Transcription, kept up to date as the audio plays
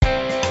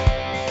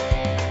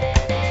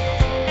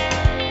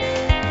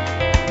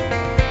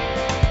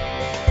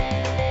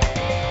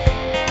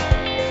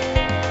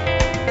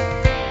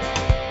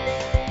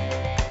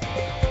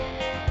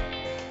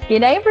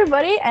G'day,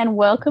 everybody, and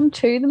welcome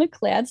to the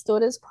McLeod's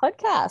Daughters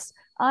podcast.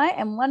 I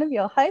am one of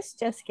your hosts,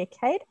 Jessica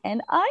Kate,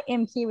 and I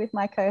am here with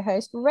my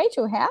co-host,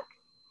 Rachel Hack.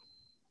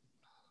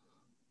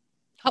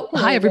 Oh,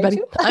 hi, everybody.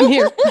 Rachel. I'm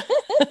here.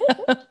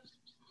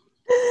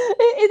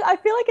 I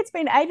feel like it's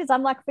been ages.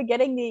 I'm like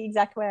forgetting the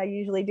exact way I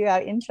usually do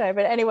our intro,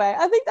 but anyway,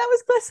 I think that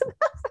was close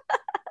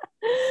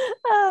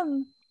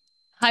enough.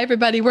 Hi,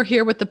 everybody. We're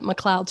here with the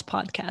McLeod's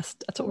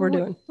podcast. That's what we're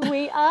doing.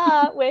 We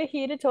are. We're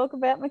here to talk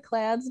about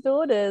McLeod's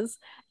Daughters.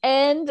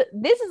 And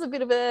this is a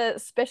bit of a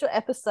special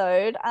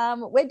episode.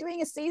 We're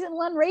doing a season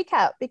 1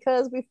 recap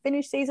because we've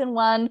finished season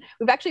 1.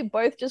 We've actually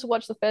both just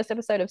watched the first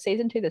episode of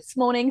season 2 this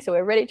morning. So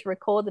we're ready to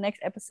record the next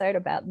episode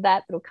about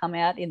that. That'll come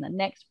out in the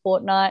next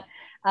fortnight.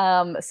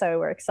 So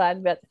we're excited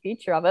about the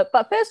future of it.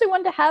 But first, we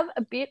wanted to have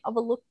a bit of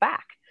a look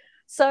back.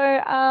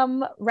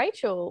 So,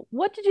 Rachel,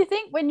 what did you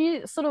think when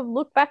you sort of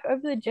look back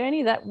over the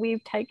journey that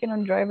we've taken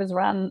on Drover's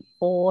Run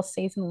for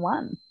season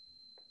 1?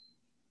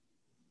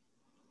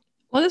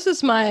 Well, this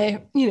is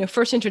my,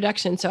 first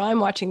introduction. So I'm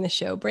watching the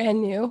show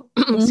brand new.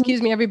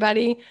 Excuse me,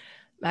 everybody.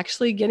 I'm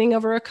actually getting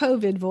over a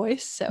COVID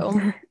voice.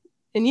 So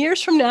in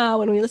years from now,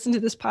 when we listen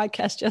to this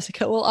podcast,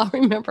 Jessica, we'll all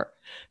remember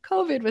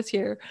COVID was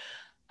here.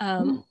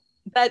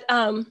 But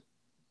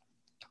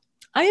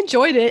I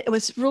enjoyed it. It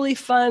was really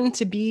fun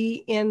to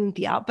be in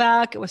the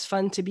Outback. It was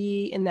fun to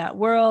be in that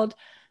world.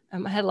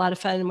 I had a lot of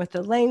fun with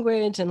the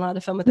language and a lot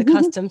of fun with the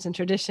customs and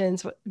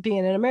traditions.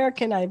 Being an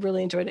American, I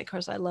really enjoyed it. Of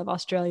course, I love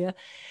Australia.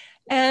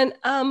 And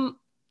I'm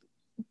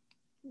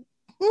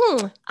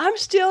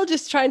still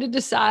just trying to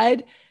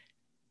decide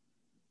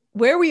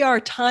where we are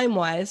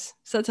time-wise.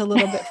 So it's a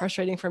little bit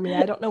frustrating for me.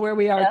 I don't know where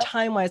we are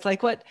time-wise.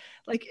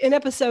 Like in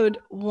episode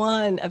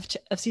 1 of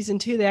season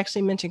 2, they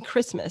actually mentioned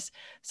Christmas.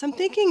 So I'm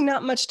thinking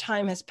not much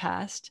time has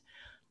passed.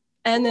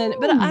 And then,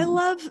 but I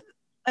love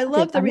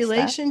the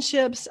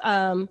relationships.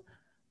 I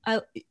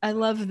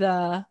love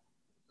the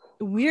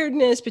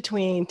weirdness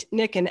between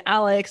Nick and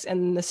Alex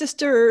and the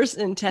sisters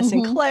and Tess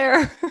and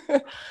Claire.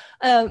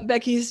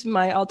 Becky's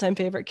my all-time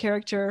favorite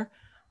character.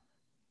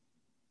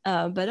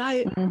 But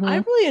I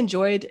really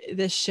enjoyed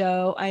this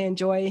show. I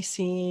enjoy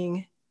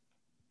seeing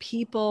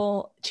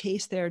people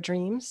chase their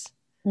dreams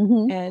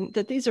and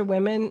that these are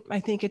women. I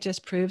think it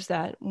just proves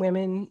that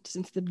women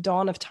since the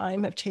dawn of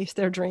time have chased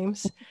their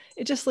dreams.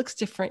 It just looks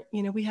different.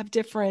 We have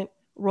different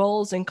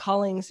roles and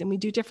callings and we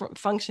do different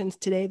functions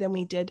today than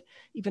we did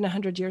even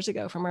 100 years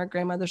ago from our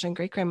grandmothers and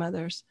great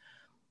grandmothers.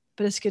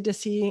 But it's good to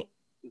see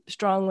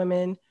strong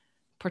women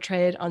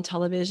portrayed on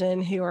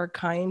television who are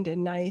kind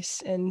and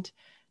nice and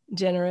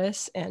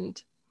generous.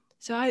 And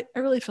so I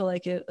really feel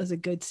like it was a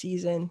good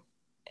season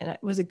and it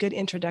was a good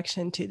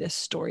introduction to this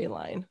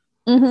storyline.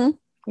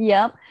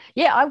 Yeah.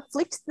 I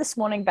flicked this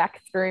morning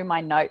back through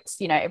my notes.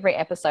 Every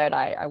episode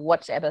I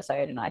watch the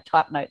episode and I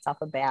type notes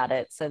up about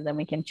it so then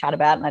we can chat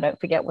about it and I don't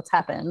forget what's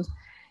happened.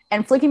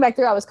 And flicking back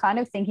through, I was kind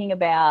of thinking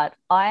about,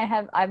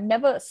 I've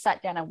never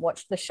sat down and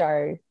watched the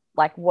show,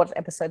 like watched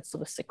episodes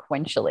sort of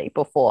sequentially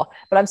before,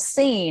 but I've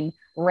seen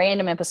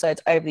random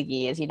episodes over the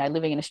years.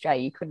 Living in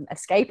Australia, you couldn't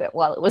escape it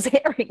while it was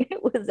airing.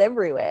 It was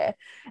everywhere.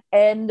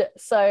 And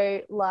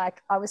so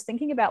I was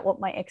thinking about what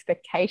my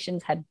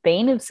expectations had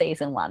been of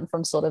season 1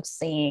 from sort of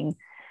seeing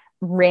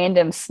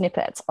random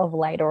snippets of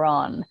later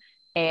on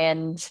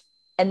and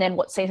then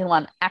what season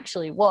 1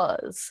 actually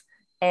was.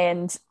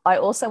 And I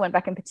also went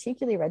back and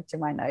particularly read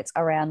through my notes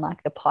around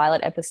the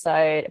pilot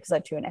episode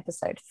 2 and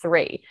episode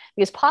 3,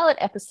 because pilot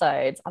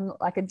episodes, I'm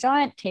like a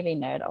giant TV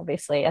nerd,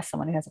 obviously, as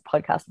someone who has a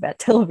podcast about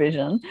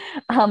television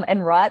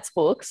and writes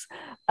books,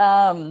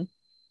 and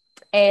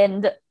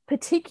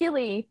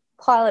particularly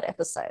pilot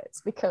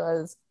episodes,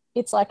 because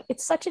it's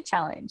such a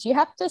challenge. You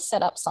have to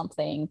set up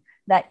something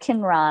that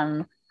can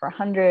run for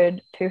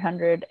 100,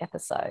 200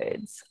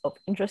 episodes of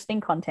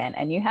interesting content,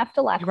 and you have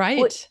to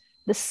put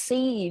the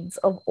seeds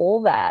of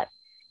all that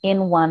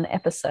in one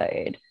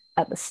episode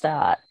at the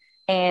start.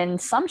 And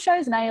some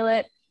shows nail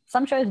it,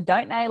 some shows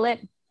don't nail it,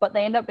 but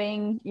they end up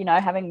being,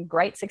 having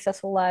great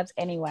successful lives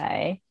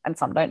anyway. And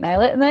some don't nail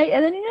it and then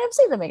you never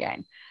see them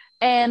again.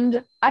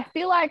 And I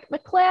feel like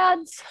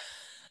McLeod's,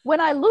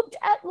 when I looked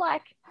at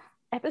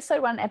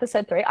episode 1,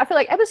 episode 3, I feel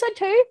like episode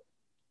 2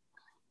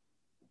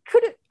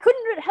 couldn't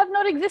it have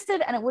not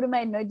existed and it would have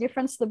made no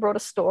difference to the broader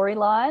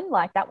storyline.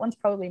 That one's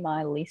probably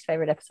my least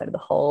favorite episode of the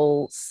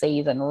whole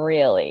season,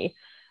 really.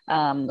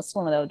 That's the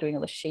one where they were doing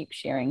all the sheep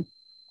shearing.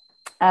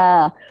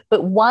 But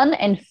 1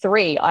 and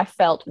 3 I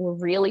felt were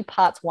really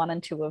parts 1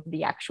 and 2 of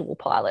the actual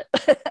pilot.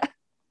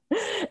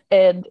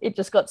 And it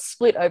just got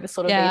split over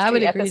sort of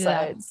these 2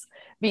 episodes,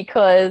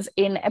 because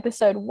in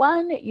episode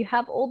 1 you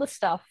have all the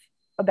stuff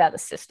about the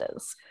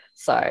sisters.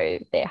 So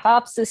they're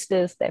half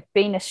sisters, they've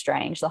been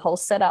estranged, the whole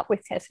setup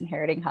with Tess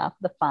inheriting half of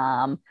the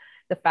farm,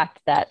 the fact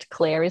that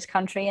Claire is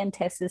country and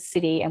Tess is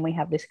city, and we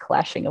have this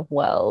clashing of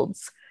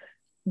worlds.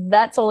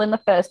 That's all in the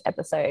first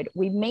episode.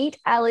 We meet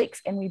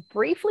Alex and we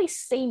briefly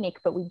see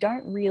Nick, but we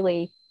don't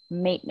really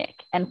meet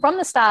Nick. And from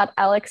the start,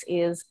 Alex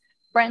is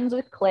friends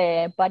with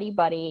Claire,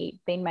 buddy,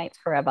 been mates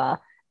forever.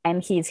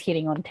 and he's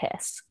hitting on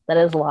Tess. That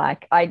is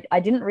like, I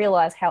didn't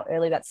realize how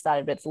early that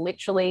started, but it's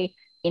literally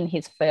in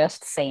his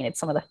first scene. It's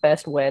some of the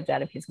first words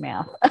out of his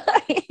mouth.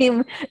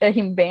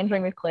 him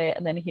bantering with Claire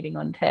and then hitting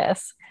on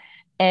Tess.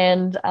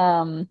 And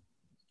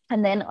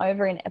then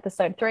over in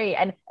episode 3,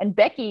 and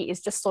Becky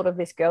is just sort of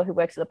this girl who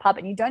works at the pub,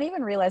 and you don't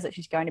even realize that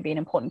she's going to be an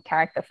important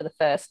character for the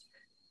first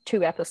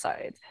 2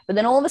 episodes. But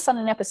then all of a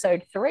sudden in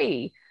episode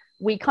 3,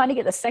 we kind of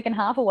get the second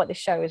half of what this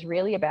show is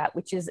really about,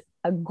 which is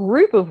a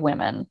group of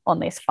women on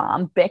this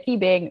farm, Becky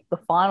being the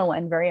final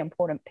and very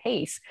important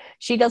piece.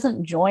 She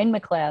doesn't join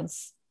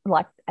McLeod's,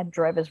 like, at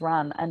Drover's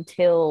Run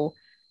until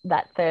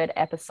that 3rd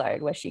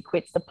episode, where she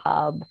quits the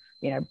pub.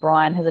 You know,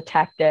 Brian has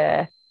attacked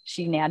her.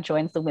 She now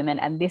joins the women,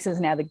 and this is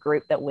now the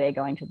group that we're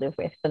going to live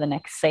with for the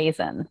next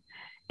season.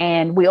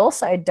 And we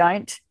also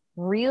don't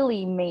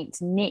really meet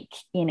Nick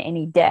in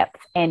any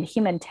depth, and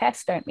him and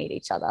Tess don't meet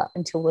each other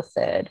until the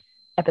 3rd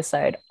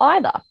episode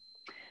either.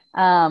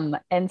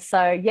 And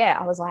so, yeah,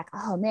 I was like,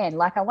 oh man,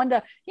 like, I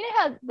wonder, you know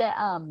how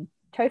the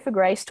Topher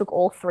Grace took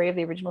all 3 of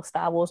the original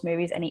Star Wars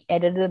movies and he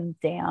edited them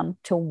down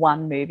to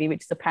one movie,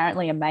 which is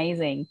apparently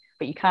amazing,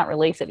 but you can't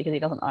release it because he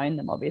doesn't own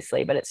them,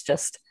 obviously, but it's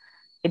just,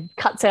 it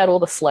cuts out all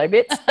the slow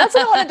bits. That's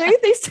what I want to do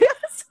with these 2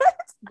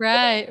 episodes.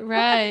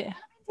 Right.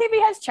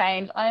 TV has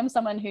changed. I am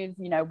someone who's,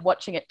 you know,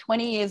 watching it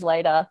 20 years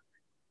later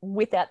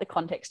without the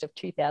context of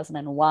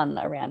 2001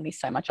 around me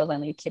so much. I was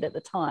only a kid at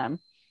the time.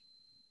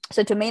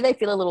 So to me, they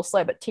feel a little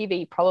slow, but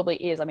TV probably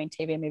is. I mean,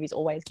 TV and movies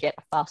always get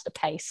a faster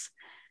pace.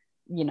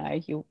 You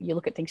know, you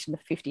look at things from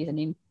the 50s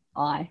and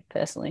I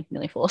personally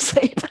nearly fall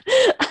asleep.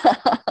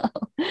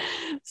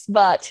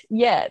 But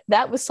yeah,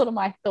 that was sort of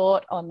my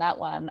thought on that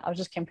one. I was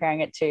just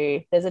comparing it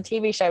to, there's a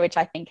TV show which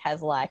I think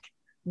has like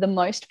the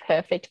most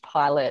perfect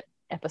pilot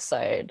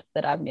episode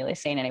that I've nearly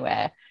seen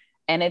anywhere.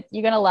 And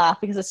you're going to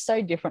laugh because it's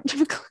so different to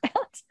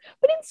McLeod's,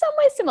 but in some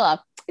ways similar.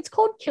 It's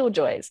called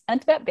Killjoys, and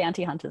it's about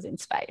bounty hunters in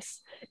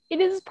space. It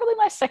is probably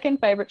my second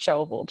favorite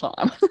show of all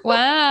time.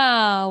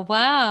 Wow.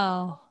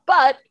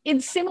 But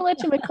it's similar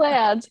to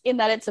McLeod's in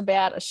that it's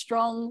about a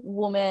strong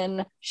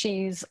woman.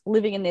 She's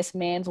living in this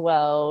man's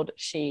world.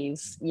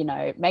 She's, you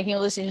know, making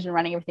all the decisions and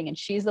running everything, and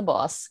she's the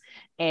boss.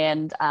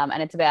 And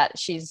it's about,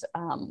 she's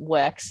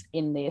works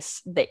in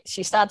this,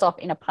 she starts off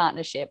in a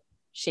partnership.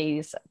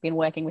 She's been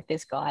working with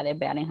this guy. They're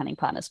bounty hunting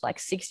partners for like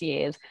 6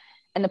 years.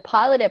 And the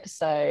pilot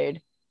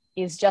episode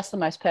is just the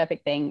most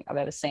perfect thing I've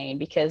ever seen,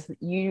 because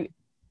you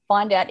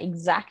find out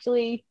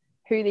exactly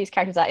who these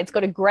characters are. It's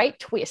got a great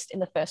twist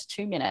in the first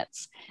 2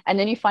 minutes, and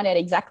then you find out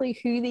exactly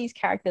who these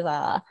characters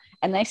are,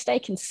 and they stay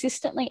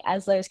consistently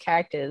as those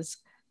characters.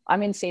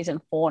 I'm in season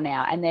 4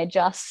 now, and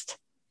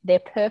they're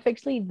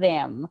perfectly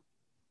them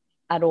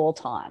at all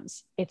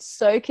times. It's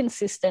so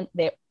consistent.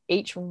 They're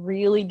each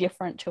really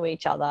different to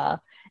each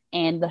other,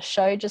 and the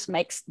show just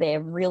makes their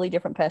really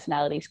different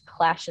personalities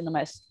clash in the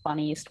most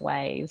funniest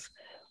ways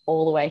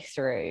all the way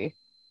through.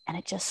 And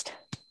it just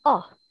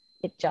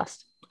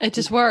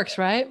works,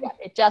 right?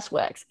 It just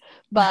works.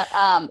 But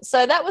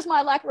so that was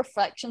my like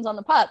reflections on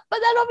the part, but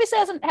that obviously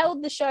hasn't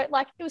held the show.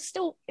 Like, it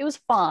was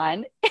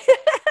fine.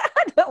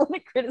 I don't want to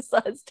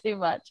criticize too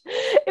much.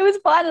 It was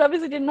fine. It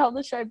obviously didn't hold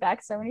the show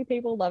back. So many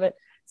people love it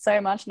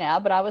so much now,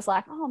 but I was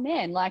like, oh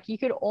man, like, you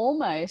could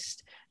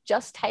almost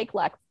just take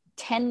like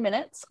 10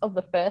 minutes of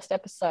the first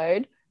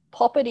episode,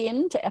 pop it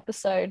into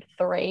episode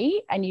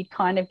 3, and you'd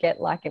kind of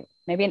get like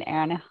maybe an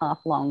hour and a half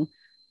long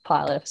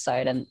pilot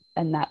episode,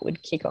 and that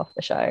would kick off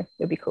the show. It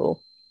would be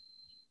cool.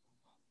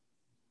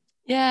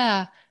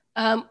 Yeah.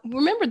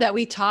 Remember that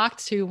we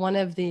talked to one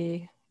of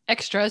the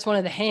extras, one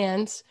of the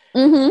hands,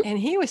 and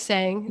he was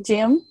saying,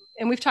 Jim,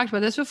 and we've talked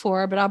about this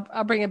before, but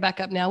I'll bring it back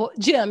up now. Well,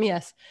 Jim,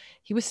 yes,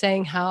 he was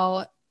saying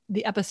how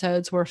the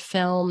episodes were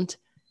filmed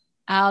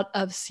out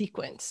of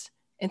sequence.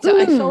 And so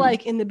I feel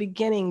like in the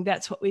beginning,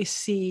 that's what we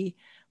see.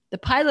 The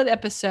pilot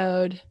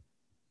episode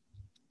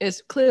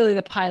is clearly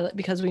the pilot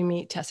because we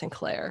meet Tess and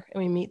Claire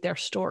and we meet their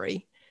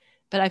story.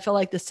 But I feel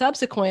like the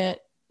subsequent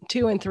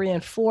 2 and 3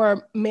 and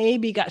 4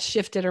 maybe got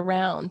shifted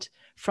around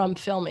from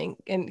filming.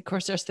 And of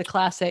course, there's the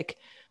classic,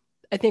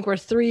 I think we're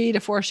 3 to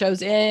 4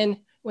 shows in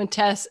when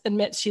Tess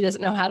admits she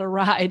doesn't know how to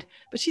ride,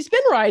 but she's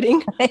been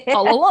riding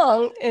all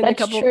along. And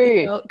that's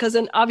true. Because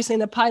then obviously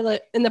in the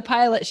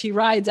pilot, she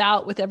rides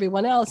out with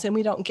everyone else, and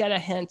we don't get a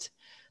hint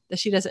that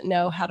she doesn't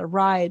know how to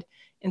ride.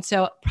 And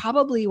so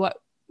probably what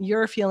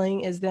you're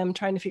feeling is them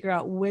trying to figure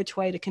out which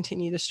way to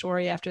continue the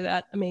story after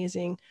that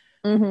amazing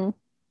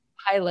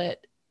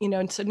pilot, you know.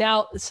 And so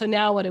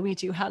now what do we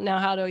do? How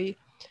do we,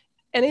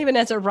 and even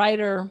as a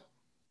writer,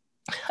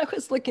 I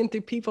was looking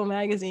through People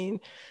magazine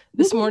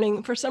this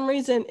morning. For some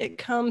reason, it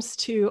comes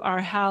to our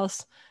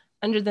house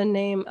under the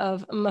name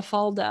of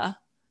Mafalda.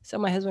 So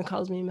my husband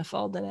calls me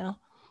Mafalda now.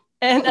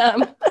 And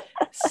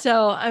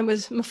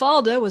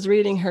Mafalda was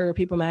reading her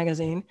People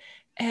magazine,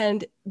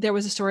 and there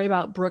was a story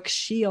about Brooke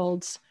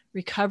Shields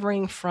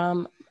recovering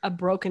from a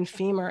broken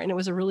femur. And it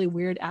was a really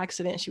weird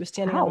accident. She was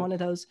standing on one of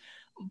those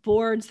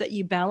boards that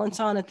you balance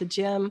on at the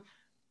gym.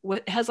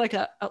 It has like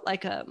a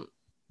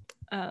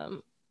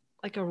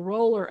like a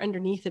roller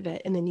underneath of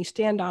it, and then you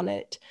stand on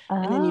it,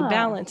 and then you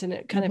balance, and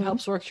it kind of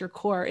helps work your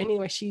core.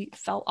 Anyway, she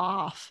fell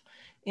off,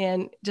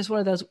 and just one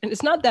of those, and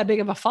it's not that big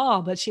of a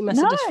fall, but she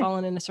must have just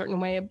fallen in a certain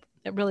way.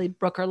 It really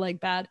broke her leg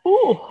bad.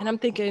 Ooh. And I'm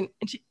thinking,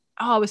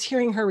 I was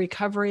hearing her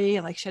recovery,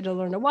 like she had to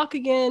learn to walk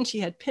again. She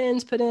had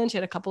pins put in. She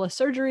had a couple of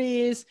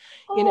surgeries,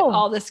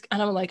 all this.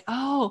 And I'm like,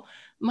 oh,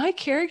 my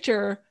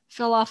character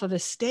fell off of a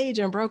stage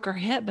and broke her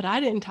hip, but I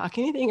didn't talk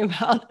anything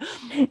about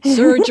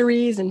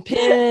surgeries and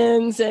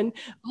pins. And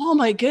oh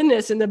my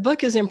goodness. And the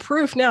book is in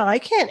proof now. I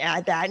can't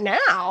add that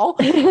now.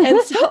 And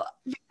so,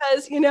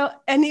 because,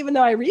 and even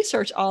though I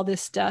researched all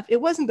this stuff, it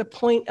wasn't the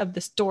point of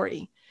the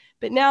story.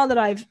 But now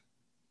that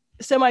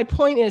so my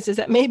point is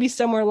that maybe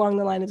somewhere along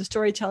the line of the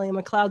storytelling,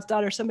 McLeod's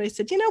daughter, somebody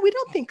said, we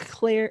don't think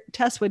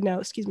Tess would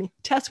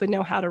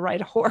know how to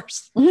ride a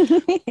horse.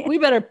 We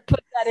better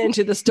put that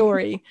into the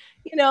story.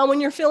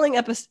 When you're filming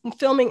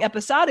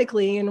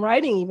episodically and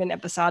writing even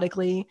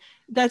episodically,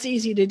 that's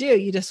easy to do.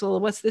 You just,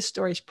 what's this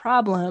story's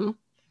problem?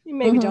 You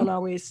maybe don't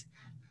always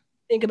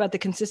think about the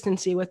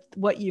consistency with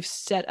what you've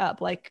set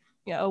up. Like,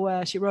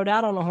 she rode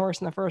out on a horse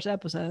in the first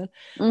episode.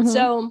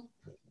 So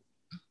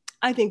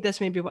I think that's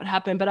maybe what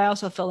happened, but I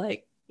also feel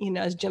like,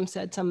 as Jim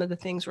said, some of the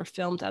things were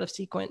filmed out of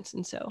sequence.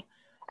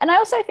 And I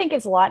also think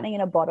it's lightning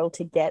in a bottle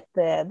to get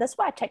there. That's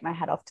why I take my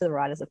hat off to the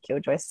writers of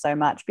Killjoy so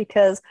much,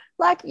 because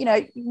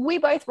we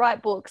both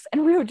write books,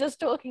 and we were just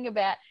talking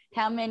about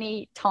how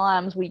many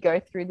times we go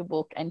through the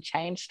book and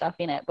change stuff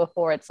in it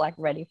before it's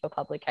ready for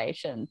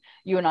publication.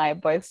 You and I are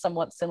both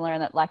somewhat similar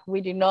in that we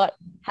do not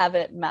have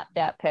it mapped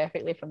out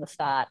perfectly from the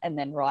start and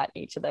then write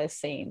each of those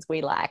scenes.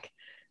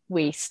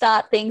 We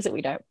start things that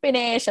we don't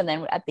finish, and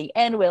then at the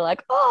end we're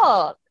like,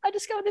 oh, I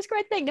discovered this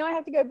great thing. Now I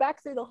have to go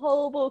back through the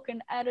whole book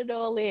and add it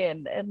all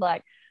in, and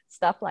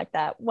stuff like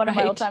that. One of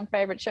my all-time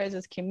favorite shows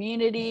is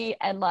Community,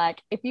 and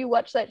if you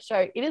watch that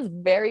show,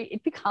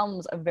 it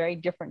becomes a very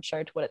different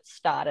show to what it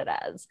started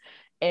as,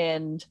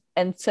 and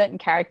certain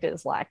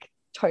characters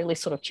totally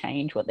sort of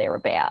change what they're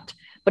about,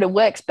 but it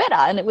works better,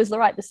 and it was the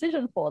right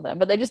decision for them.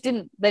 But they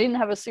didn't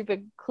have a super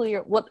clear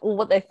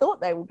what they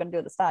thought they were going to do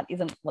at the start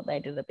isn't what they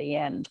did at the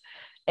end.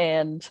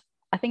 And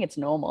I think it's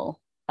normal.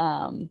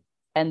 And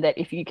that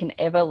if you can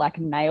ever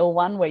nail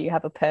one where you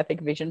have a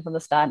perfect vision from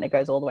the start and it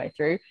goes all the way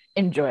through,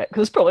 enjoy it,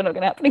 because it's probably not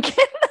going to happen again.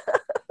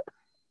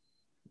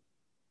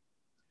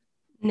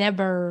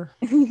 Never.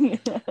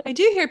 I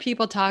do hear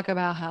people talk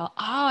about how,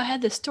 I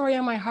had this story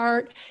on my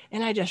heart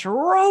and I just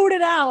wrote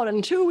it out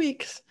in 2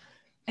 weeks.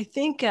 I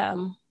think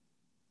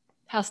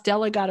how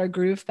Stella got her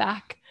groove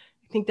back.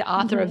 I think the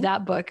author of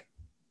that book,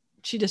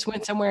 she just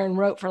went somewhere and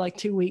wrote for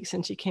 2 weeks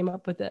and she came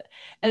up with it.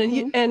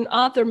 And and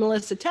author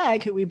Melissa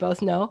Tagg, who we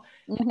both know,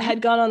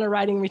 had gone on a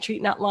writing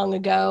retreat not long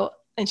ago.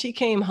 And she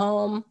came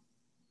home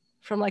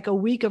from a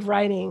week of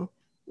writing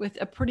with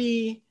a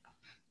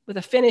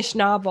finished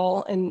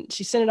novel, and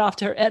she sent it off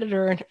to her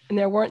editor, and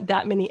there weren't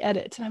that many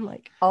edits. And I'm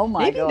like, oh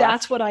my maybe gosh.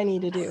 That's what I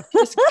need to do.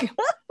 Just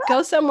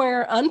go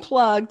somewhere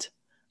unplugged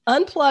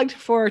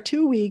for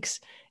 2 weeks.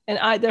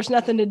 And there's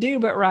nothing to do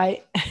but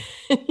write.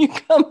 You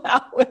come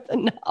out with a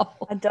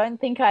novel. I don't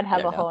think I'd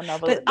have a whole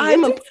novel. But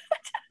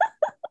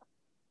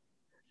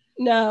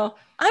No,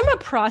 I'm a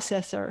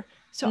processor.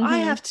 So I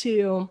have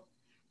to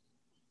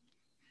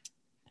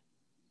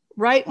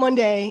write one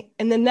day,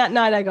 and then that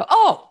night I go,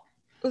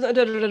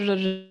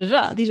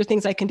 these are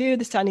things I can do.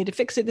 This is how I need to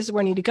fix it. This is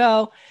where I need to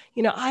go.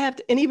 I have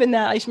to, and even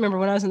that, I just remember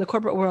when I was in the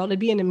corporate world, I'd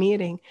be in a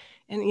meeting,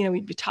 and,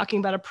 we'd be talking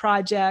about a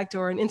project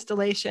or an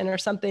installation or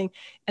something.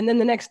 And then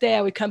the next day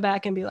I would come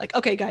back and be like,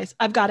 okay, guys,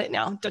 I've got it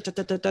now.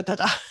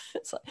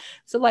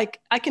 So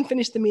I can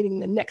finish the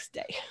meeting the next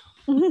day.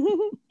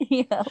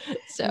 Yeah.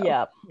 So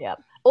yeah.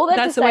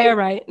 That's the way I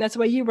write. That's the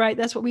way you write.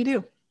 That's what we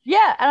do.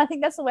 Yeah. And I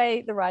think that's the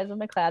way the Rise of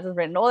McLeod is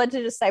written. All that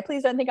to just say,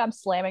 please don't think I'm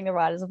slamming the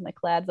writers of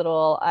McLeod at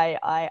all.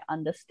 I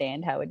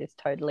understand how it is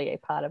totally a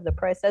part of the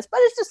process, but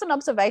it's just an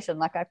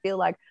observation. I feel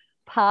like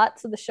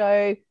parts of the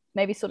show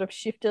maybe sort of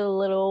shifted a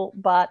little,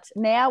 but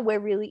now we're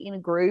really in a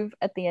groove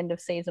at the end of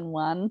season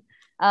 1.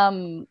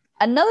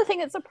 Another thing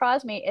that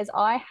surprised me is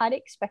I had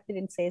expected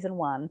in season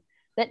 1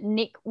 that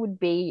Nick would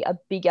be a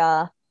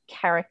bigger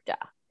character.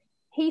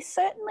 He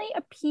certainly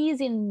appears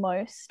in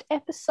most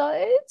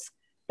episodes,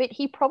 but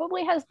he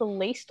probably has the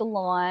least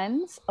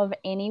lines of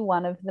any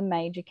one of the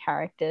major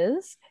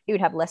characters. He would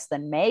have less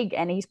than Meg,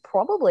 and he's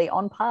probably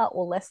on par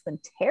or less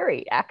than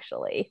Terry,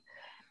 actually.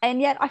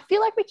 And yet I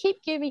feel like we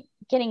keep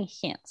getting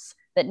hints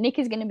that Nick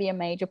is going to be a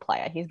major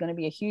player. He's going to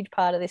be a huge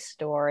part of this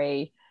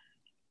story.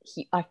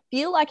 I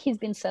feel like he's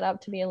been set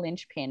up to be a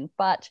linchpin,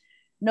 but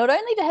not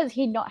only has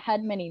he not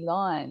had many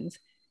lines,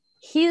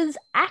 his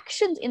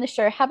actions in the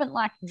show haven't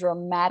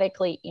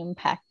dramatically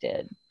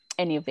impacted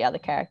any of the other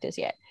characters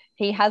yet.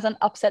 He hasn't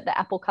upset the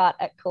apple cart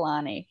at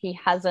Kalani. He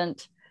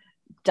hasn't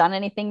done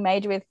anything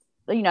major with,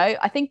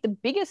 I think the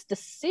biggest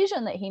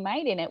decision that he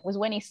made in it was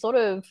when he sort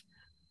of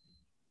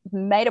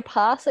made a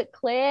pass at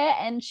Claire,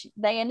 and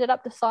they ended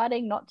up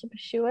deciding not to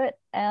pursue it.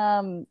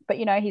 But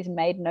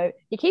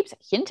he keeps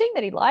hinting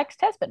that he likes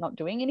Tess but not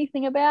doing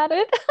anything about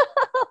it.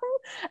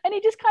 And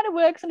he just kind of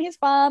works on his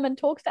farm and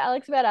talks to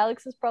Alex about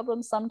Alex's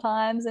problems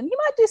sometimes. And he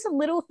might do some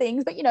little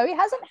things, but he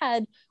hasn't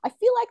had, I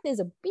feel like there's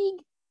a big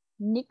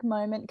Nick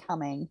moment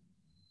coming.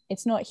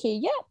 It's not here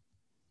yet,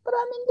 but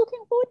I'm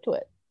looking forward to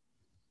it.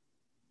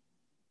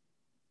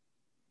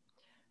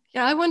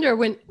 Yeah, I wonder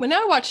when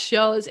I watch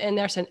shows and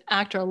there's an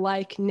actor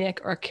like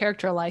Nick or a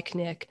character like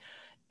Nick,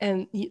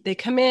 and they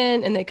come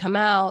in and they come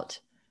out,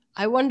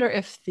 I wonder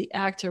if the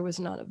actor was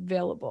not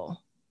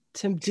available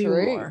to do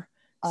more.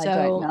 I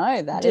don't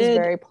know. That is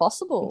very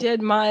possible.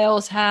 Did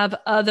Miles have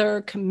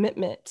other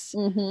commitments?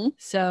 Mm-hmm.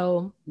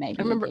 So maybe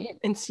I remember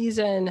in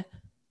season,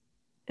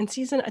 I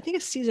think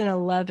it's season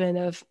 11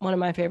 of one of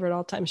my favorite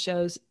all-time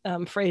shows,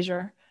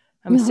 Frasier.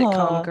 I'm a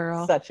sitcom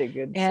girl. Such a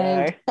good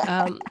show.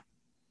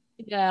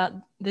 Yeah,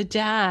 the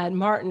dad,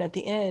 Martin, at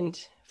the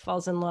end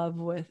falls in love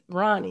with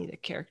Ronnie, the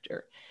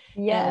character.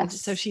 Yeah.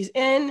 So she's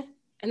in,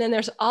 and then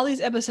there's all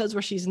these episodes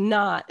where she's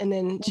not, and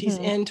then she's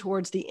in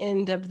towards the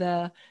end of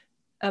the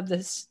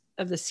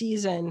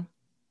season.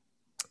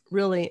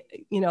 Really,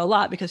 a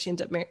lot, because she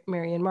ends up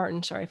marrying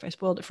Martin. Sorry if I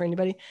spoiled it for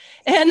anybody.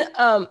 And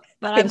but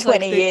I was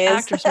 20 years. The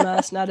actress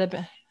must not have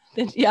been.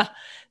 The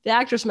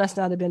actress must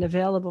not have been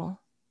available.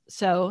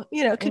 So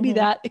it could be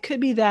that. It could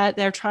be that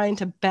they're trying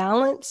to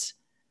balance.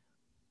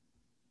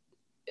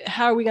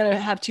 How are we going to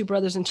have two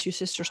brothers and two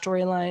sister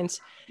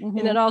storylines? And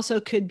it also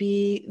could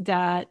be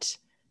that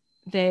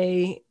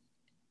they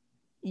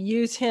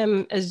use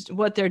him as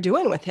what they're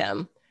doing with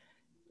him.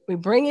 We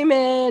bring him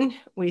in,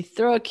 we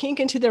throw a kink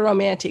into the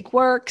romantic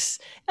works,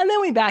 and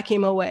then we back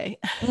him away.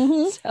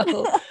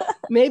 So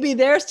maybe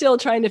they're still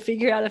trying to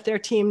figure out if they're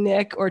team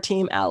Nick or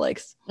team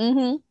Alex.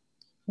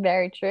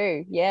 Very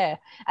true. Yeah.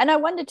 And I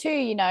wonder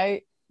too,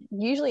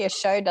 usually a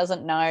show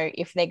doesn't know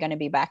if they're going to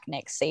be back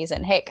next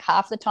season. Heck,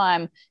 half the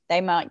time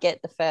they might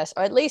get the first,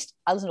 or at least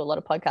I listen to a lot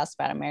of podcasts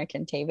about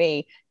American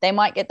TV. They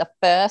might get the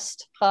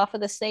first half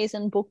of the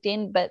season booked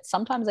in, but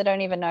sometimes they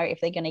don't even know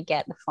if they're going to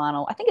get the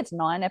final. I think it's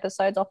 9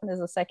 episodes. Often there's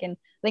a second.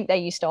 I think they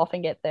used to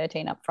often get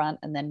 13 up front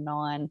and then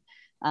 9.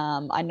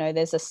 I know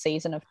there's a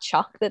season of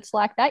Chuck that's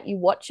like that. You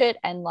watch it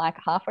and like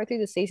halfway through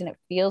the season, it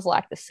feels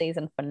like the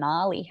season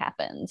finale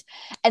happens.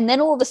 And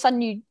then all of a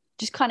sudden you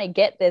just kind of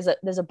get there's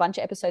a bunch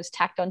of episodes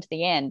tacked onto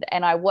the end.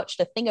 And I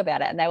watched a thing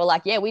about it and they were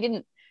like, yeah,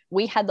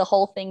 we had the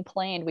whole thing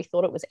planned. We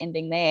thought it was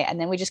ending there. And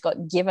then we just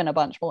got given a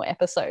bunch more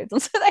episodes.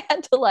 And so they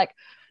had to like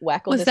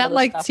whack all this. Was that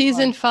like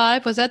season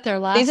 5? Was that their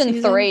last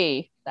season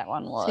 3? That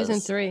one was.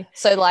 Season 3.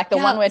 So like the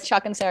one where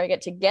Chuck and Sarah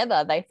get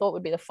together, they thought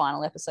would be the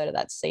final episode of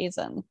that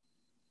season.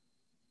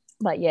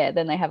 But yeah,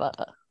 then they have a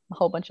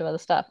whole bunch of other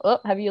stuff. Oh,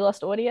 have you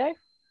lost audio?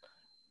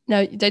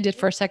 No, they did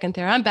for a second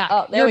there. I'm back.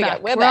 Oh, there we go.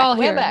 We're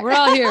back. We're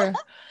all here.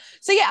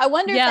 So yeah, I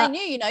wonder if they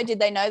knew, did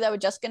they know they were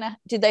just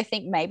did they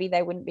think maybe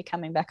they wouldn't be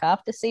coming back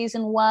after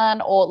season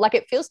 1? Or like,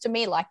 it feels to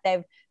me like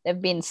they've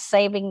been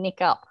saving Nick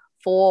up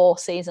for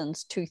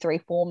seasons 2, 3,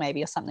 4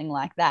 maybe, or something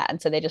like that.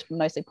 And so they're just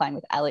mostly playing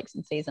with Alex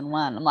in season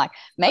 1. I'm like,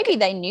 maybe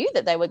they knew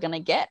that they were going to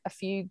get a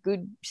few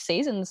good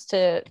seasons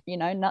to,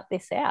 nut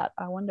this out.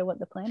 I wonder what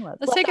the plan was.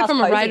 Let's take it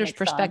from a writer's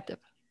perspective.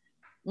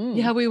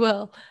 Yeah, we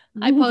will.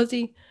 Hi,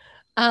 Posey.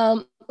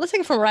 Let's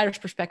take it from a writer's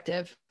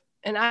perspective.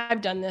 And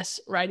I've done this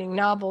writing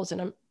novels,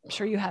 and I'm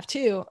sure you have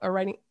too, or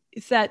writing.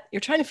 It's that you're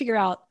trying to figure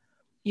out,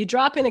 you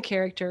drop in a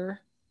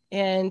character,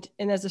 and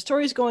as the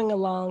story's going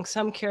along,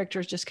 some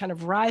characters just kind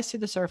of rise to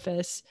the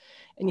surface,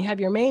 and you have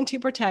your main 2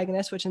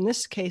 protagonists, which in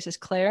this case is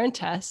Claire and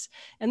Tess.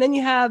 And then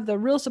you have the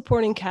real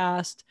supporting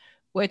cast,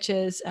 which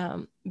is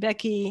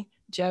Becky,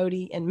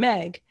 Jody, and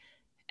Meg.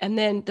 And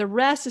then the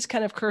rest is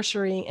kind of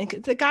cursory. And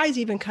the guys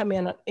even come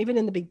in, even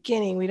in the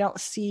beginning, we don't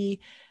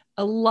see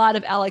a lot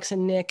of Alex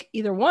and Nick,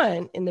 either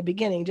one in the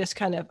beginning, just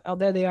kind of, oh,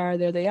 there they are,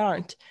 there they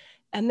aren't.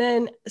 And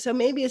then, so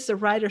maybe it's the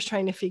writers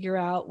trying to figure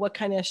out what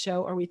kind of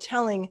show are we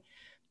telling.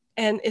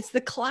 And it's the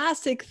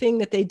classic thing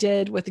that they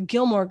did with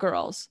Gilmore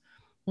Girls,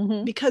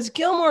 because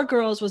Gilmore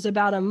Girls was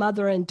about a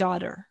mother and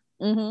daughter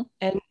and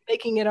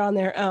making it on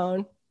their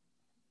own.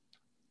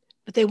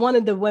 But they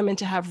wanted the women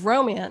to have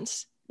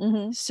romance.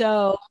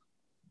 So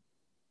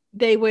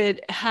they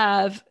would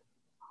have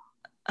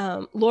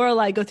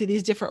Lorelai go through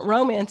these different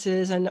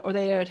romances, or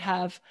they would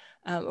have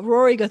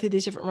Rory go through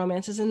these different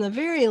romances. In the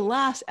very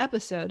last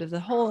episode of the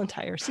whole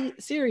entire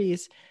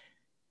series,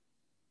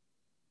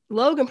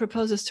 Logan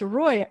proposes to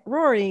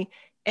Rory,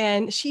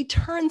 and she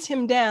turns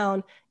him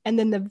down. And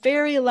then the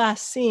very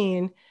last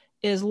scene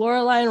is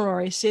Lorelai and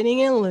Rory sitting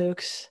in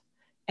Luke's.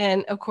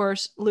 And of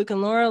course, Luke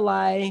and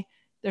Lorelai,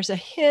 there's a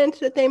hint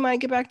that they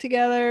might get back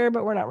together,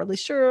 but we're not really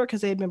sure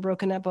because they had been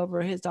broken up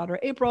over his daughter,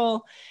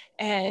 April.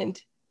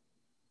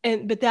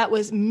 But that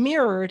was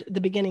mirrored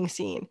the beginning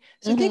scene.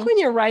 So I think when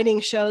you're writing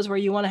shows where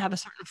you want to have a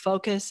certain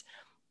focus,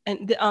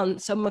 and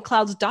so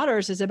McCloud's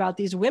Daughters is about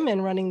these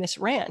women running this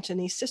ranch and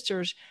these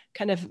sisters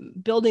kind of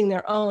building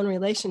their own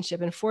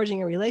relationship and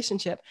forging a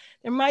relationship.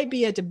 There might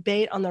be a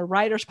debate on the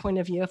writer's point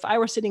of view. If I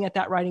were sitting at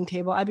that writing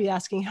table, I'd be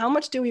asking, how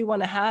much do we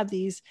want to have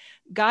these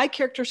guy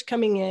characters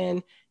coming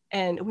in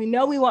And we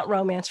know we want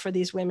romance for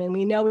these women.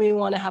 We know we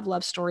want to have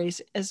love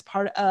stories as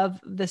part of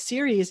the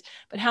series,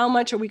 but how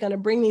much are we going to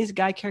bring these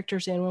guy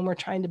characters in when we're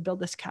trying to build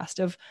this cast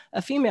of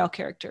female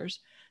characters?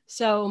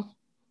 So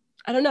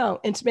I don't know.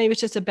 Maybe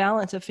it's just a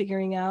balance of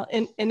figuring out,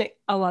 and it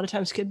a lot of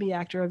times could be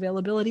actor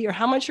availability or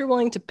how much you're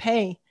willing to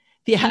pay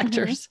the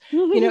actors.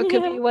 It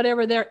could be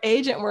whatever their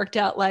agent worked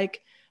out.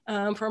 Like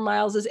for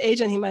Miles's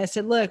agent, he might have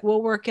said, look,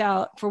 we'll work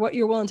out for what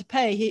you're willing to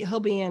pay. He'll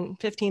be in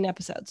 15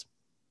 episodes.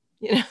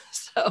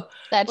 So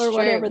that's true.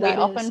 We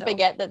often so.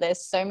 forget that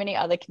there's so many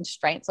other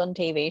constraints on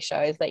TV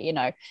shows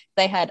that,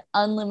 they had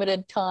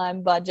unlimited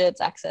time,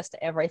 budgets, access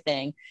to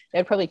everything.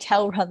 They'd probably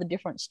tell rather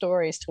different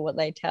stories to what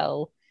they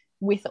tell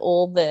with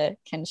all the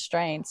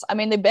constraints. I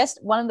mean,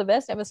 one of the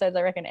best episodes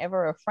I reckon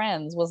ever of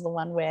Friends was the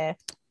one where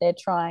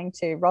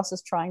Ross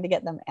is trying to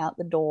get them out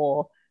the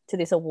door to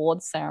this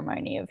awards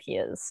ceremony of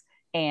his.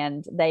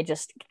 And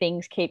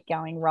things keep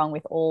going wrong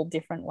with all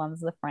different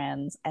ones of the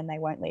friends and they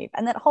won't leave.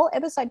 And that whole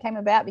episode came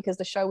about because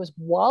the show was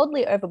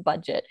wildly over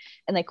budget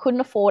and they couldn't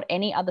afford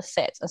any other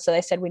sets. And so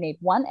they said, we need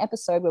one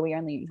episode where we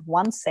only use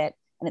one set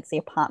and it's the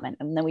apartment.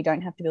 And then we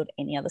don't have to build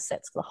any other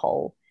sets for the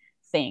whole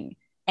thing.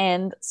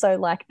 And so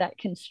like that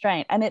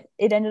constraint, and it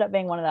ended up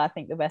being one of I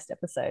think the best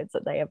episodes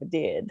that they ever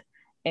did.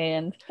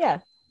 And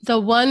yeah. The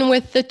one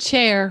with the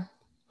chair.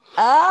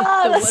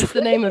 What's the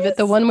name of it?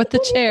 The one with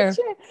the chair.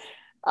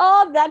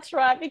 Oh, that's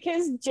right,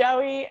 because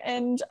Joey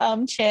and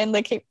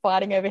Chandler keep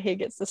fighting over who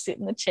gets to sit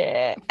in the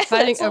chair.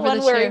 Fighting that's over the one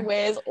the where chair. He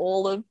wears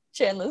all of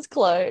Chandler's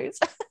clothes.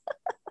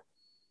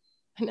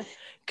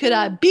 Could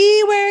I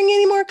be wearing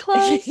any more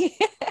clothes?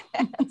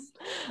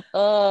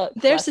 Yes.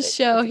 There's a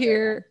show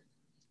here.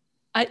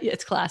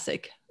 It's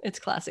classic. It's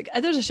classic.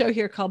 There's a show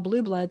here called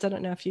Blue Bloods. I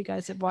don't know if you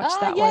guys have watched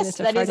that one. It's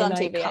a Friday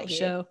night cop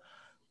show.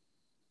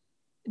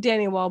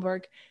 Danny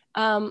Wahlberg.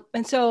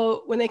 And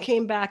so when they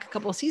came back a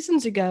couple of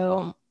seasons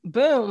ago,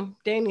 boom,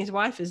 Danny's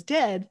wife is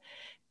dead.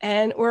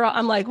 And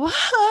I'm like,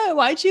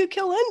 why'd you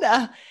kill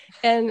Linda?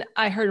 And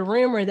I heard a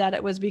rumor that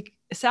it was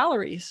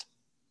salaries.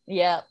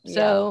 Yeah.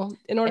 So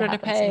in order to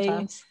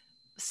pay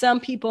some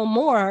people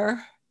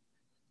more,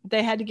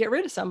 they had to get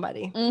rid of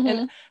somebody. Mm-hmm.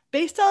 And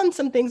based on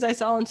some things I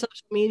saw on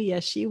social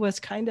media, she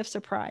was kind of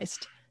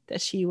surprised that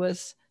she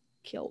was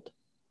killed.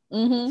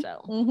 Mm-hmm.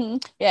 So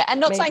yeah, and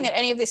not saying that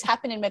any of this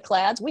happened in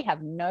McLeod's. We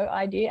have no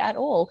idea at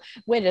all.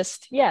 We're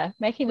just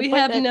making the point. We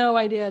have no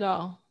idea at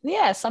all.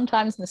 Yeah,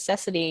 sometimes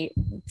necessity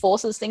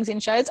forces things in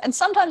shows, and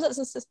sometimes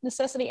that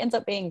necessity ends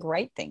up being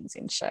great things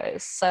in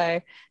shows. So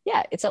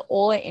yeah, it's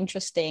all an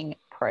interesting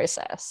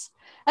process.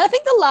 And I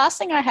think the last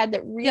thing I had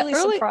that really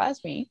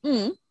surprised me.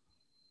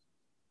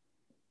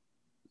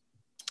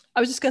 I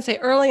was just going to say,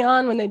 early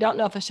on, when they don't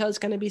know if a show is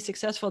going to be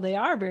successful, they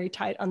are very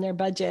tight on their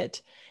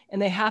budget,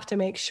 and they have to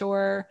make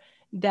sure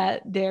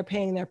that they're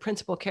paying their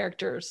principal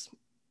characters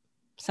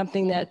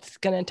something that's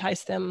going to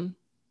entice them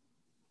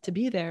to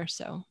be there.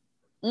 So,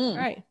 all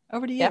right,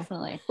 over to you.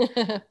 Definitely.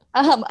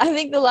 I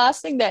think the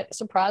last thing that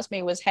surprised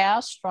me was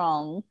how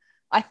strong,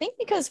 I think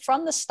because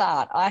from the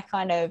start, I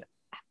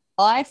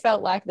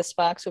felt like the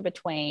sparks were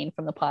between,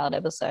 from the pilot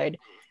episode,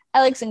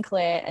 Alex and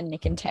Claire and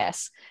Nick and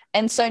Tess.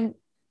 And so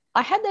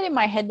I had that in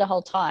my head the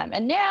whole time.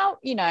 And now,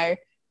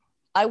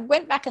 I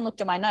went back and looked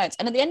at my notes.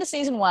 And at the end of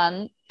season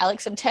 1,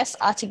 Alex and Tess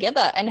are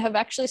together and have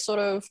actually sort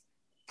of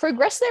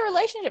progressed their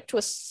relationship to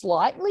a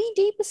slightly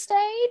deeper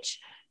stage.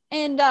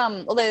 And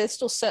although they're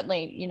still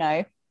certainly,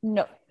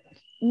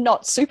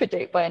 not super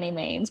deep by any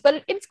means,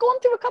 but it's gone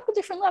through a couple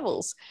different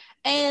levels.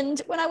 And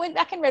when I went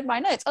back and read my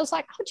notes, I was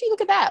like, oh, gee, look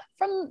at that.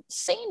 From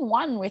scene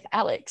 1 with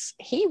Alex,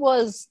 he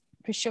was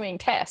pursuing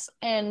Tess.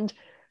 And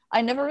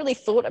I never really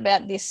thought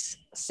about this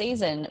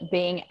season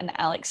being an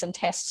Alex and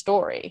Tess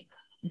story,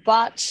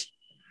 but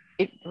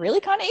it really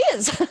kind of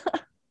is.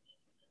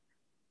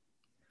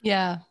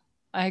 Yeah,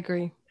 I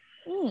agree.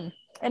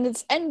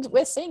 And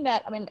we're seeing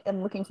that. I mean,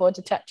 I'm looking forward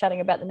to chatting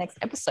about the next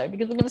episode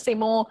because we're going to see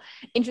more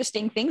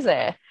interesting things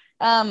there.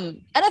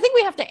 And I think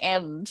we have to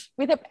end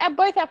with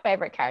both our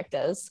favorite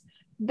characters.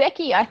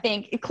 Becky, I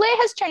think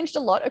Claire has changed a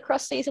lot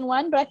across season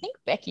 1, but I think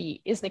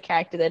Becky is the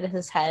character that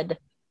has had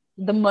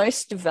the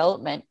most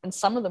development and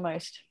some of the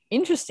most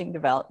interesting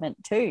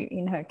development too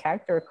in her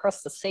character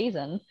across the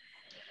season.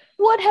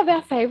 What have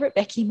our favorite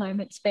Becky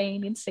moments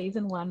been in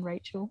season 1,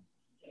 Rachel?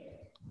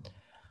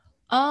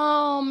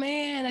 Oh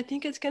man, I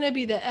think it's going to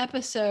be the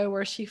episode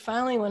where she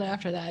finally went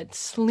after that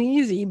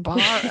sleazy bar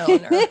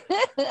owner.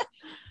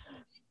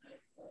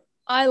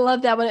 I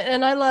love that one.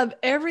 And I love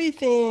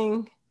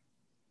everything.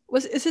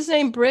 Is his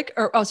name Brick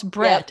it's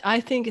Brett? Yep. I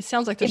think it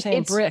sounds like they're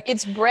saying Brick.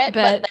 It's Brett,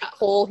 but they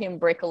call him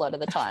Brick a lot of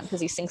the time because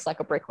he sinks like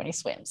a brick when he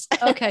swims.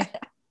 Okay.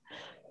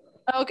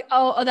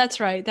 Oh, that's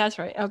right. That's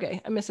right.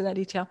 Okay. I'm missing that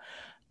detail.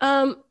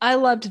 I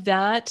loved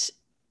that.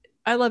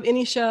 I love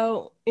any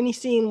show, any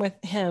scene with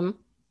him.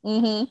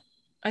 Mm-hmm.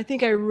 I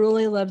think I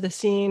really love the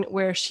scene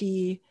where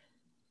she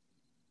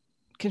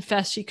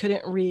confessed she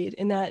couldn't read.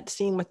 And that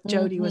scene with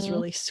Jody was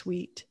really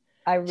sweet.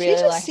 I really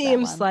She just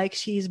seems like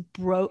she's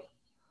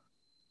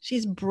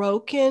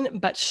broken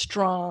but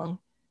strong,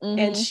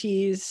 and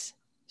she's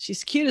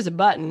she's cute as a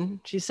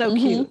button. She's so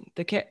cute.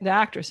 The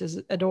actress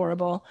is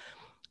adorable.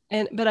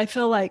 But I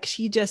feel like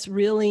she just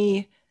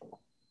really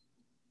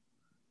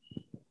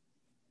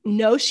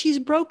knows she's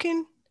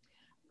broken.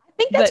 I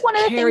think that's one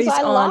of the things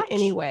I like.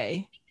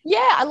 Anyway.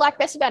 Yeah, I like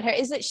best about her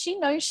is that she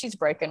knows she's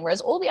broken,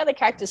 whereas all the other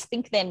characters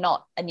think they're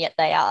not, and yet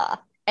they are.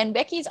 And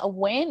Becky's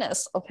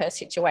awareness of her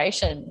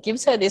situation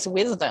gives her this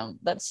wisdom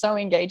that's so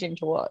engaging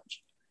to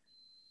watch.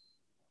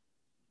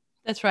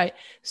 That's right.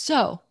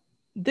 So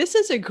this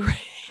is a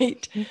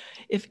great,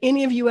 if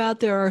any of you out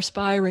there are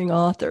aspiring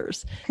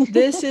authors,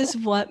 this is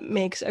what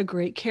makes a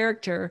great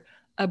character,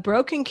 a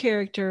broken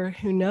character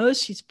who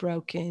knows she's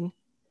broken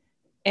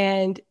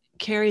and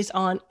carries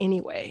on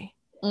anyway.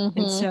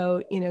 And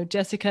so,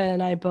 Jessica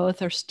and I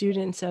both are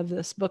students of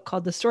this book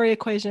called The Story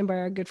Equation by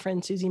our good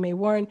friend Susie May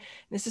Warren.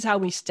 This is how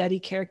we study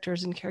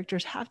characters, and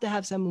characters have to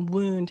have some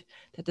wound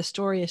that the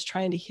story is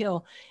trying to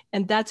heal.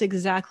 And that's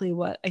exactly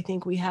what I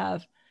think we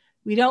have.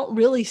 We don't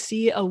really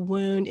see a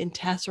wound in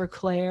Tess or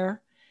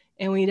Claire,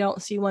 and we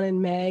don't see one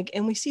in Meg.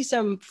 And we see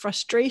some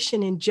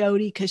frustration in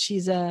Jody because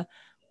she's a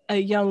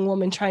young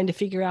woman trying to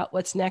figure out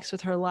what's next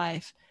with her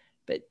life.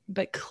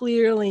 But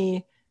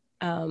clearly,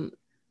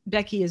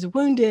 Becky is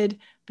wounded,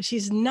 but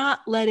she's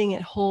not letting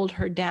it hold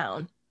her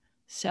down.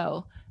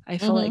 So I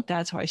feel like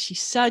that's why she's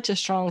such a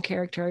strong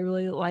character. I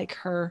really like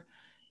her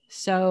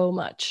so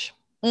much.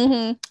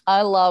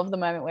 I love the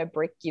moment where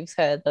Brick gives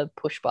her the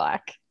push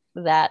bike.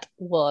 That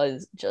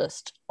was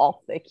just off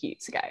the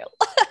cute scale.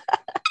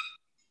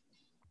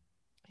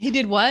 He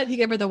did what? He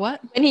gave her the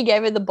what? When he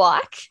gave her the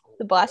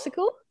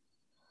bicycle.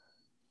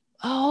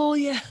 Oh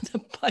yeah,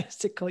 the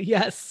bicycle.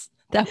 Yes,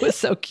 that was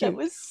so cute. That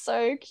was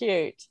so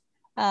cute.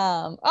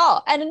 And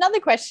another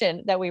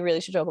question that we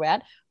really should talk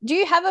about. Do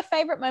you have a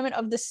favorite moment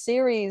of the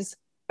series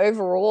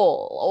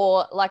overall?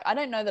 Or like, I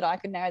don't know that I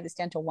could narrow this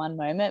down to one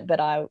moment, but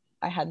I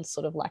had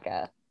sort of like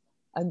a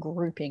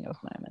grouping of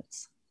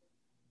moments.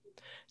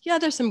 Yeah,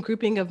 there's some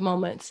grouping of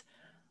moments.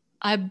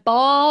 I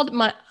bawled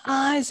my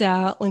eyes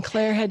out when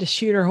Claire had to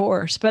shoot her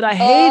horse, but I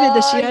hated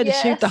that she had to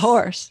shoot the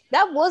horse.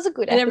 That was a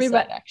good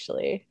episode,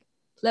 actually.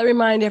 Let me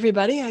remind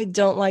everybody, I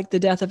don't like the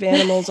death of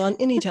animals on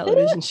any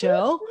television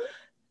show.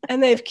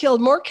 And they've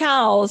killed more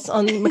cows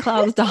on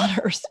McLeod's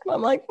Daughters.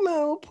 I'm like,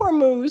 moo, poor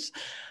moose.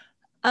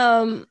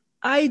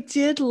 I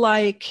did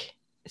like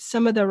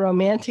some of the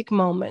romantic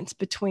moments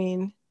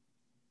between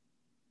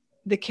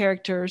the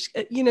characters.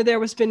 There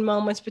was been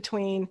moments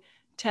between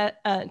Tess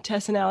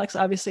and Alex.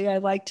 Obviously, I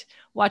liked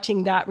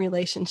watching that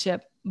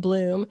relationship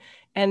bloom.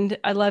 And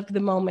I loved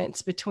the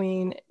moments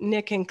between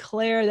Nick and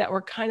Claire that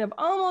were kind of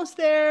almost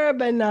there,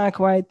 but not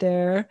quite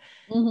there.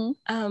 And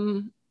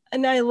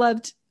I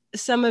loved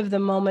some of the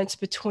moments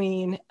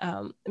between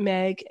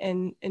Meg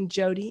and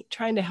Jody,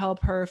 trying to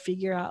help her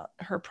figure out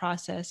her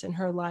process and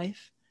her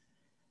life.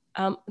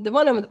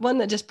 The one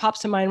that just pops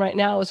to mind right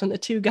now is when the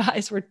two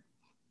guys were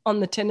on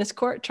the tennis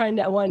court trying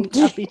to one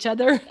up each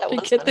other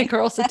to get the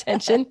girls'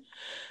 attention.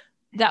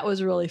 That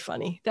was really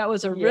funny. That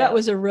was a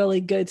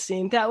really good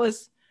scene.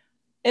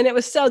 And it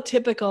was so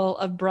typical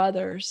of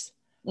brothers.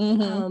 I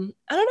don't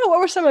know, what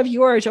were some of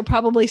yours? You'll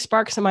probably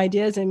spark some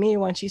ideas in me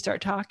once you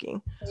start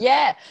talking.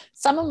 Yeah,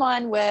 some of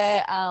mine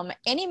were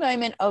any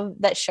moment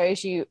that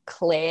shows you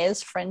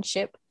Claire's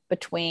friendship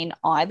between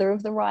either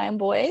of the Ryan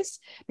boys,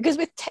 because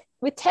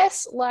with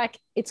Tess, like,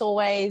 it's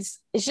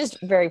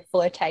just very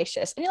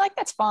flirtatious, and you're like,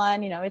 that's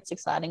fine, it's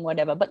exciting,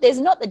 whatever, but there's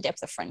not the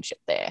depth of friendship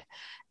there.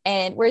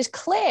 And whereas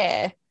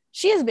Claire,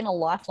 she has been a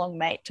lifelong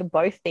mate to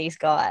both these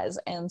guys.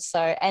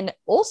 And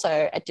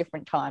also at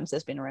different times,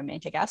 there's been a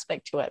romantic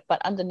aspect to it. But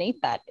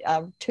underneath that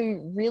are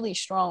two really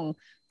strong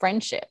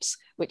friendships,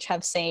 which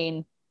have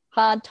seen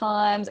hard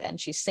times, and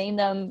she's seen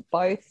them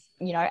both,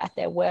 at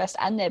their worst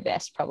and their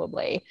best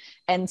probably.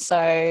 And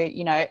so,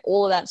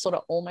 all of that sort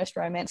of almost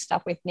romance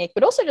stuff with Nick,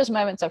 but also just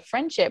moments of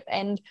friendship.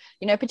 And,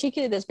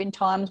 particularly there's been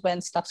times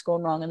when stuff's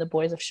gone wrong and the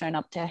boys have shown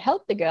up to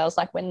help the girls,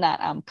 like when that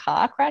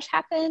car crash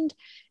happened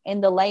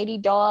and the lady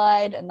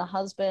died and the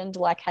husband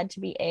had to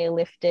be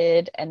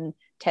airlifted, and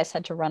Tess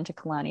had to run to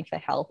Kalani for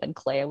help, and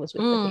Claire was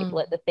with the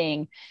people at the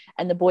thing,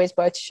 and the boys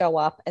both show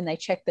up and they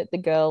check that the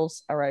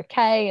girls are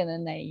okay, and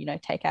then they,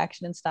 take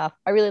action and stuff.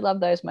 I really love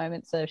those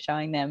moments of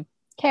showing them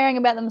caring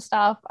about them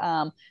stuff.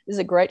 This is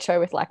a great show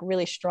with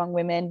really strong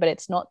women, but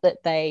it's not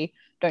that they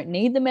don't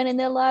need the men in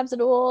their lives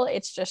at all.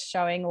 It's just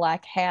showing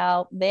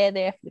how they're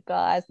there for the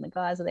guys and the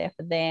guys are there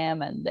for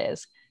them, and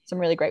there's some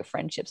really great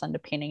friendships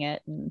underpinning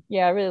it. And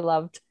yeah, I really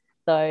loved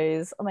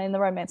those. I mean, the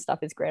romance stuff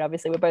is great.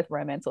 Obviously, we're both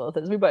romance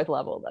authors. We both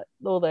love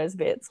all those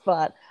bits,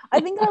 but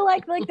I think I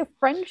like the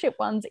friendship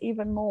ones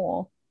even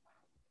more.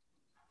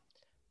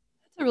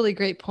 That's a really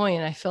great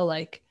point. I feel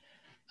like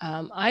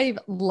I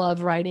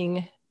love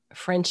writing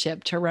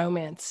friendship to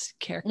romance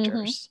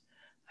characters.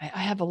 I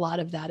have a lot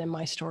of that in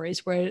my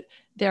stories, where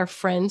they're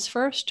friends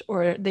first,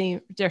 or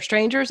they're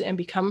strangers and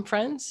become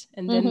friends,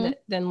 and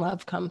then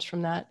love comes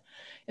from that.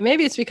 And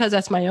maybe it's because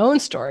that's my own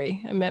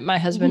story. I met my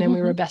husband and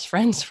we were best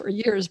friends for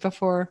years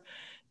before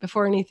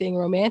anything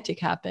romantic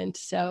happened.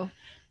 So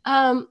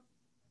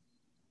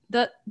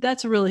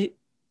that's a really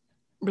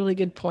really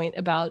good point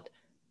about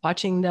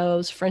watching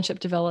those friendship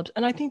develop.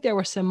 And I think there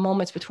were some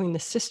moments between the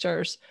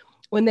sisters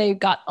when they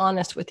got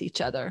honest with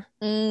each other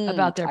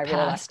about their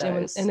past,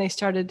 really and they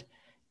started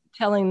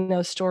telling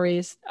those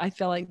stories. I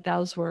felt like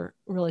those were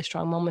really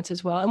strong moments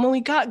as well. And when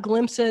we got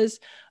glimpses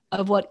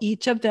of what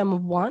each of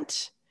them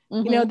want,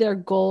 you know, their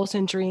goals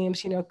and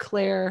dreams, you know,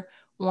 Claire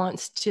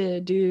wants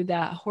to do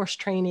that horse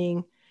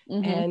training.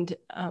 And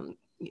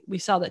we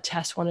saw that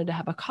Tess wanted to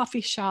have a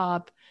coffee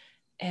shop,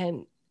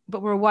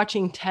 but we're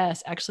watching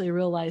Tess actually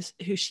realize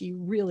who she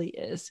really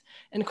is.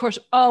 And of course,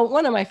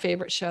 one of my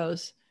favorite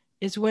shows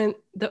is when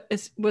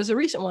it was a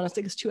recent one. I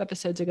think it's 2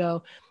 episodes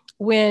ago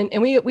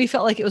and we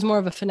felt like it was more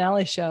of a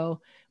finale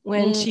show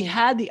when she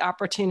had the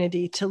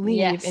opportunity to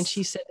leave. And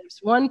she said, there's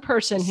one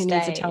person who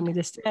needs to tell me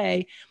to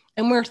stay.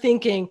 And we're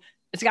thinking,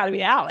 it's got to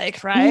be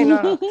Alex, right?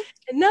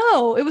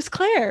 No, it was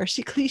Claire.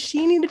 She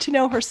needed to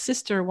know her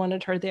sister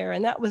wanted her there.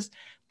 And that was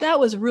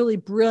really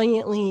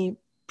brilliantly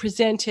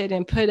presented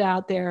and put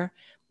out there.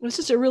 It was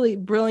just a really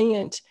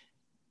brilliant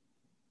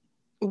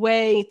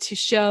way to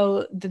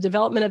show the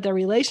development of their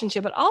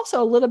relationship, but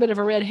also a little bit of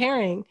a red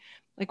herring.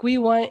 Like, we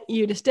want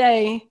you to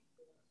stay.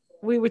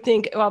 We would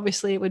think,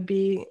 obviously, it would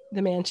be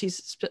the man she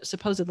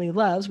supposedly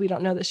loves. We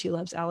don't know that she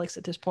loves Alex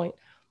at this point,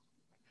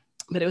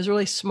 but it was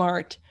really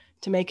smart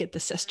to make it the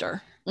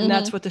sister. And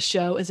that's what the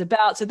show is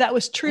about. So that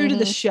was true to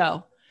the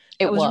show.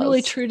 It was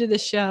really true to the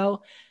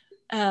show.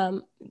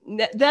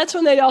 That's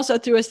when they also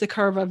threw us the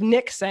curve of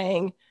Nick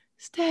saying,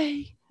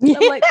 stay. And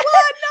I'm like,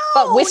 what?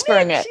 No, but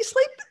whispering Nick, it.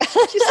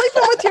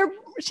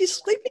 She's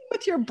sleeping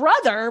with your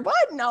brother.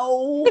 What?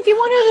 No. If you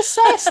wanted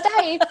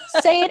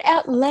to say it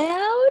out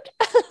loud.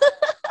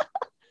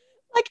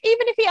 Like,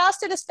 even if he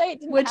asked her to stay,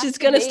 which is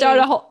going to start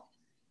a whole.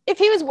 If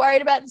he was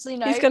worried about, you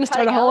know, he's going to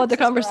start a whole other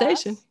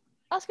conversation.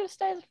 Ask her to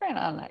stay as a friend.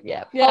 I don't know.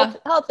 Yeah.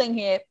 Whole thing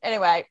here.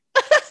 Anyway.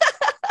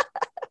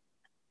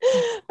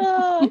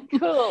 Oh,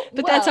 cool.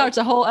 But that starts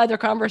a whole other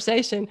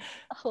conversation.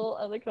 A whole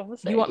other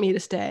conversation. You want me to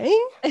stay?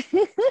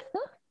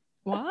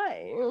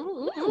 Why?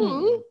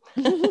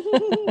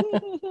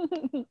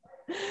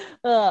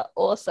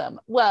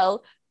 Awesome.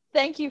 Well,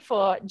 thank you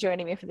for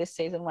joining me for this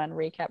season 1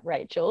 recap,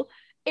 Rachel.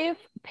 If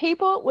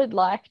people would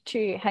like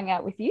to hang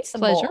out with you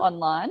some more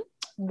online,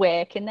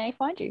 where can they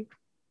find you?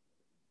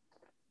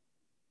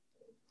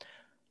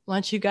 Why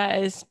don't you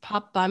guys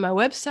pop by my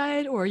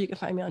website, or you can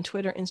find me on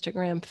Twitter,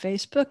 Instagram,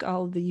 Facebook,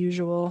 all the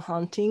usual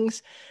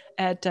hauntings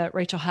at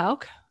Rachel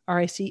Hauck,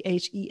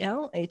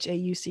 RachelHauck.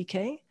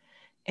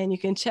 And you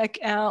can check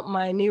out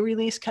my new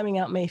release coming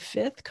out May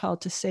 5th called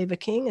To Save a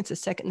King. It's the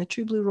second in the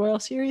True Blue Royal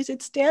series.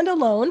 It's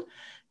standalone.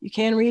 You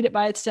can read it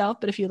by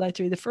itself, but if you'd like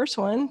to read the first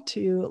one,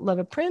 To Love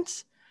a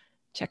Prince,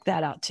 check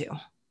that out too.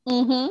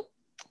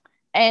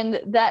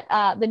 And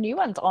that the new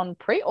one's on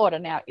pre-order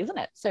now, isn't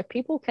it? So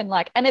people can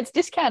and it's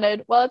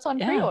discounted while it's on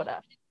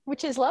pre-order,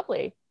 which is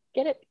lovely.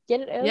 Get it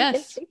early, get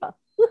it cheaper.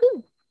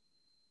 Woohoo!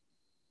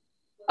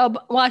 Oh,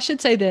 well, I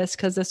should say this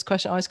because this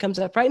question always comes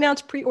up. Right now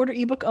it's pre-order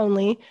ebook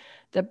only,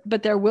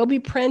 but there will be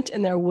print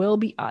and there will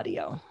be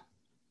audio.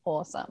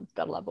 Awesome.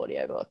 Gotta love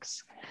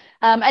audiobooks.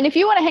 And if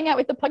you want to hang out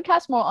with the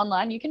podcast more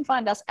online, you can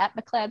find us at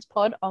McLeod's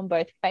Pod on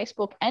both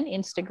Facebook and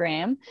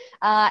Instagram.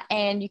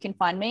 And you can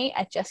find me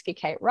at Jessica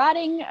Kate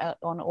Writing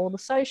on all the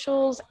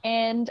socials,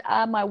 and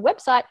my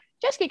website,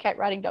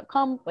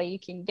 jessicakatewriting.com, where you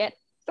can get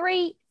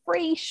 3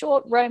 free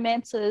short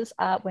romances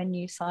when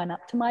you sign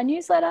up to my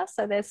newsletter.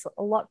 So there's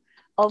a lot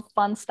of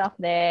fun stuff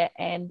there.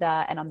 And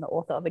I'm the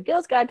author of A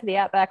Girl's Guide to the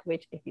Outback,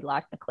 which, if you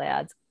like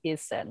McLeod's,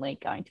 is certainly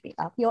going to be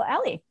up your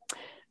alley.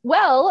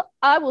 Well,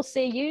 I will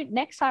see you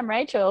next time,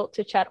 Rachel,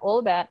 to chat all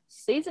about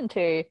season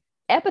 2,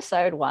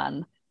 episode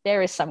 1.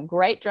 There is some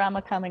great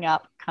drama coming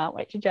up. Can't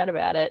wait to chat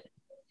about it.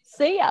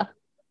 See ya.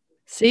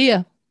 See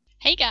ya.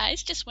 Hey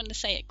guys, just wanted to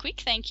say a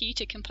quick thank you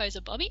to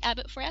composer Bobby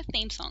Abbott for our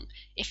theme song.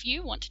 If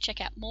you want to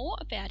check out more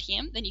about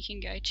him, then you can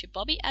go to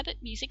Bobby Abbott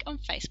Music on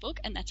Facebook,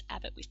 and that's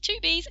Abbott with 2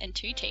 B's and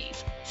 2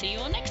 T's. See you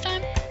all next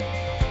time.